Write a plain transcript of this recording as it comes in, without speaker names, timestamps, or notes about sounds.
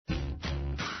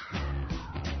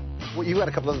Well, you got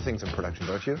a couple other things in production,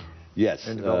 don't you? Yes.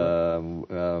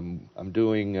 I'm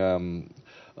doing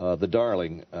The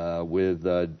Darling with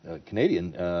a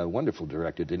Canadian wonderful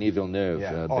director, Denis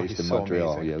Villeneuve, based in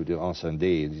Montreal. Yeah, we do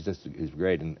Encendies. He's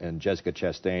great. And Jessica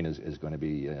Chastain is going to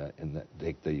be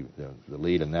take the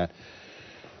lead in that.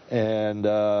 And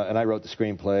I wrote the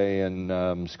screenplay, and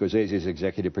Scorsese is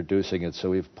executive producing it,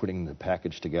 so we're putting the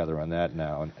package together on that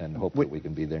now, and hope that we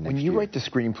can be there next year. When you write the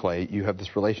screenplay, you have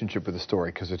this relationship with the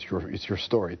story, because it's your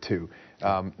story, too.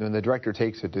 When the director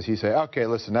takes it, does he say, okay,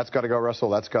 listen, that's got to go, Russell,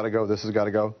 that's got to go, this has got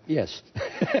to go? Yes.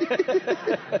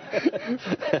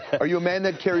 Are you a man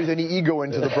that carries any ego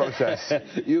into the process?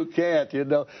 You can't, you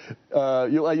know.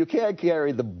 You can't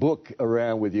carry the book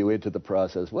around with you into the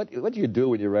process. What do you do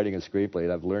when you're writing a screenplay?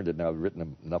 And I've learned it now. I've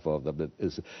written enough of them.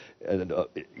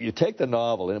 You take the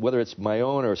novel, and whether it's my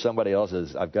own or somebody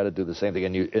else's, I've got to do the same thing.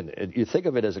 And you think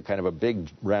of it as a kind of a big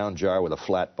round jar with a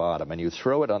flat bottom, and you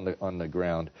throw it on the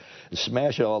ground, and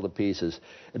smash all the pieces,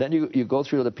 and then you go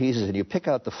through the pieces and you pick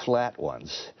out the flat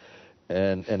ones.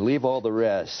 And leave all the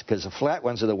rest, because the flat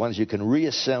ones are the ones you can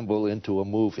reassemble into a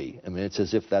movie. I mean, it's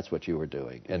as if that's what you were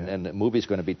doing. And the movie's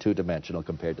going to be two-dimensional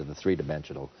compared to the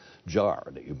three-dimensional jar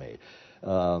that you made.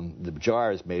 The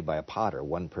jar is made by a potter,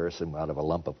 one person out of a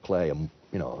lump of clay.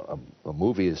 A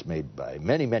movie is made by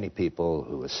many, many people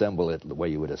who assemble it the way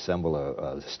you would assemble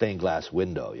a stained glass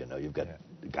window. You know, you've got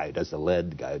the guy who does the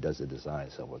lead, the guy who does the design,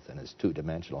 and so forth, and it's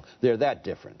two-dimensional. They're that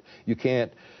different. You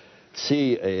can't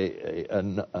see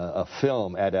a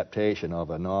film adaptation of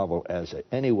a novel as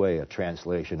any way a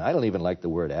translation. I don't even like the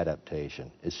word adaptation.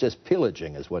 It's just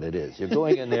pillaging is what it is. You're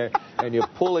going in there and you're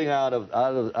pulling out of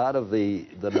the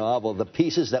novel the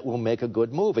pieces that will make a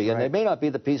good movie, and they may not be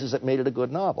the pieces that made it a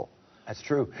good novel. That's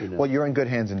true. You know? Well, you're in good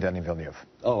hands in Denis Villeneuve.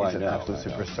 Oh, He's I know. He's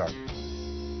an absolute superstar.